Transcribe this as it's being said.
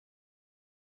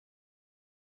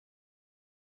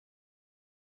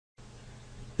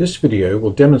This video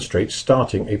will demonstrate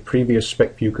starting a previous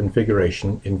SpecView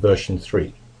configuration in version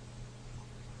 3.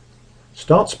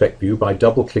 Start SpecView by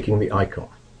double-clicking the icon.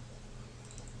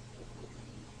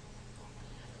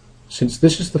 Since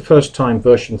this is the first time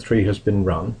version 3 has been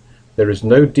run, there is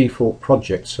no default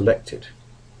project selected.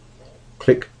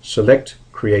 Click Select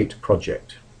Create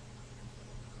Project.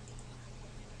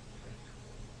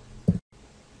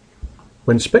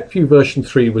 When SpecView version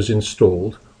 3 was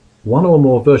installed, one or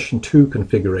more version 2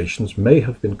 configurations may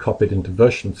have been copied into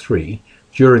version 3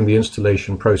 during the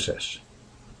installation process.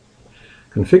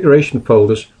 Configuration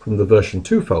folders from the version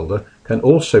 2 folder can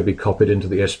also be copied into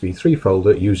the SV3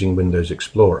 folder using Windows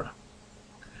Explorer.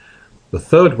 The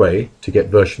third way to get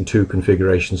version 2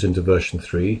 configurations into version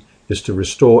 3 is to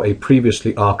restore a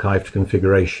previously archived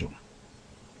configuration.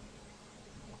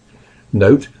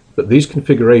 Note that these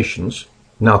configurations,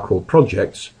 now called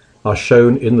projects, are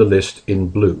shown in the list in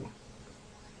blue.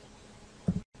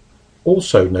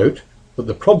 Also note that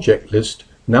the project list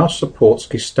now supports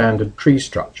a standard tree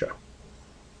structure.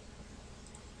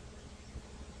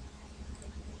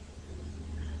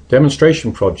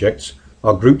 Demonstration projects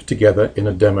are grouped together in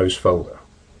a Demos folder.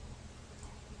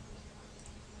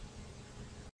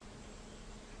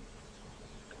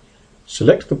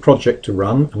 Select the project to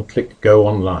run and click Go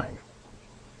Online.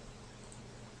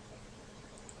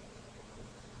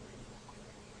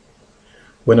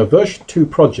 When a version 2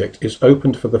 project is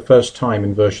opened for the first time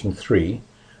in version 3,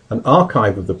 an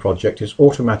archive of the project is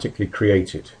automatically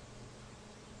created.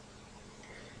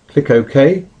 Click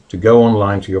OK to go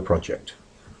online to your project.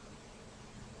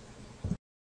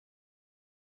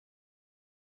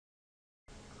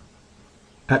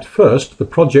 At first, the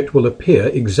project will appear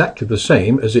exactly the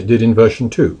same as it did in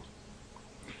version 2.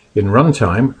 In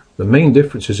runtime, the main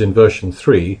differences in version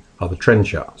 3 are the trend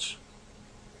charts.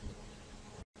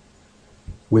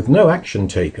 With no action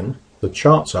taken, the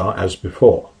charts are as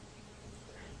before.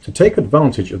 To take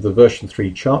advantage of the version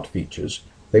 3 chart features,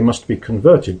 they must be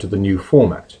converted to the new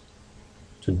format.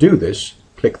 To do this,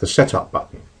 click the Setup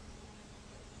button.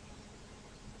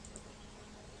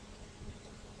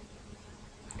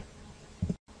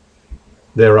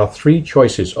 There are 3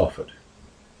 choices offered.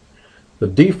 The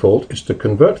default is to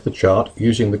convert the chart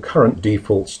using the current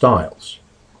default styles.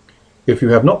 If you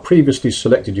have not previously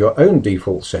selected your own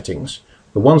default settings,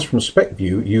 the ones from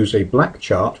SpecView use a black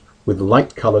chart with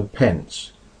light-coloured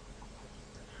pens.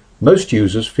 Most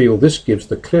users feel this gives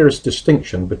the clearest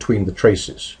distinction between the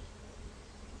traces.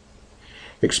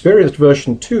 Experienced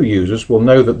version 2 users will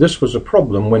know that this was a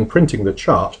problem when printing the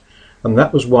chart, and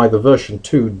that was why the version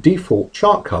 2 default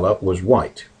chart colour was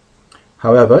white.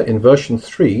 However, in version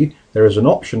 3 there is an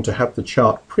option to have the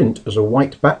chart print as a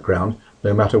white background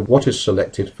no matter what is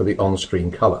selected for the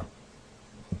on-screen colour.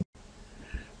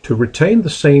 To retain the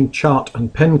same chart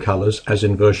and pen colours as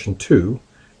in version 2,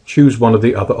 choose one of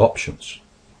the other options.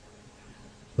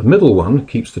 The middle one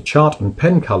keeps the chart and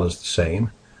pen colours the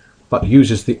same, but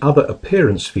uses the other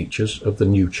appearance features of the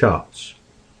new charts.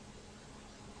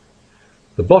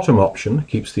 The bottom option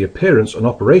keeps the appearance and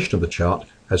operation of the chart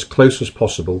as close as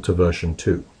possible to version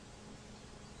 2.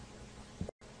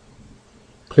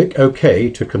 Click OK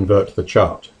to convert the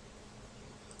chart.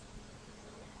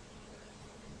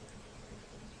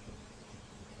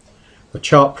 The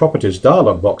Chart Properties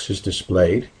dialog box is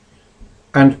displayed,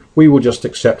 and we will just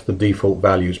accept the default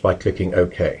values by clicking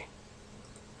OK.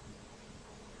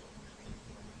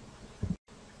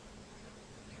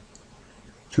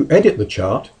 To edit the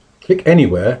chart, click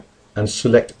anywhere and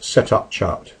select Setup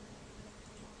Chart.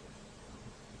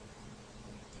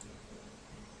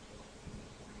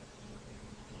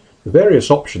 The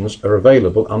various options are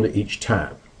available under each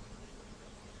tab.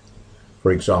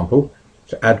 For example,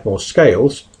 to add more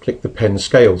scales, click the Pen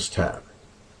Scales tab.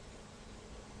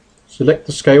 Select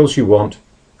the scales you want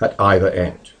at either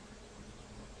end.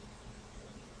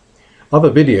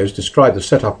 Other videos describe the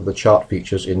setup of the chart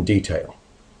features in detail.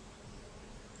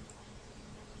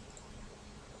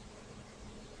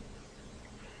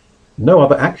 No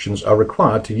other actions are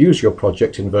required to use your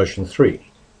project in version 3.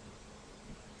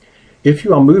 If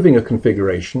you are moving a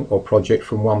configuration or project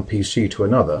from one PC to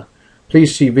another,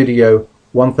 please see video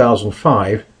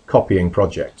 1005 Copying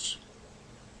Projects.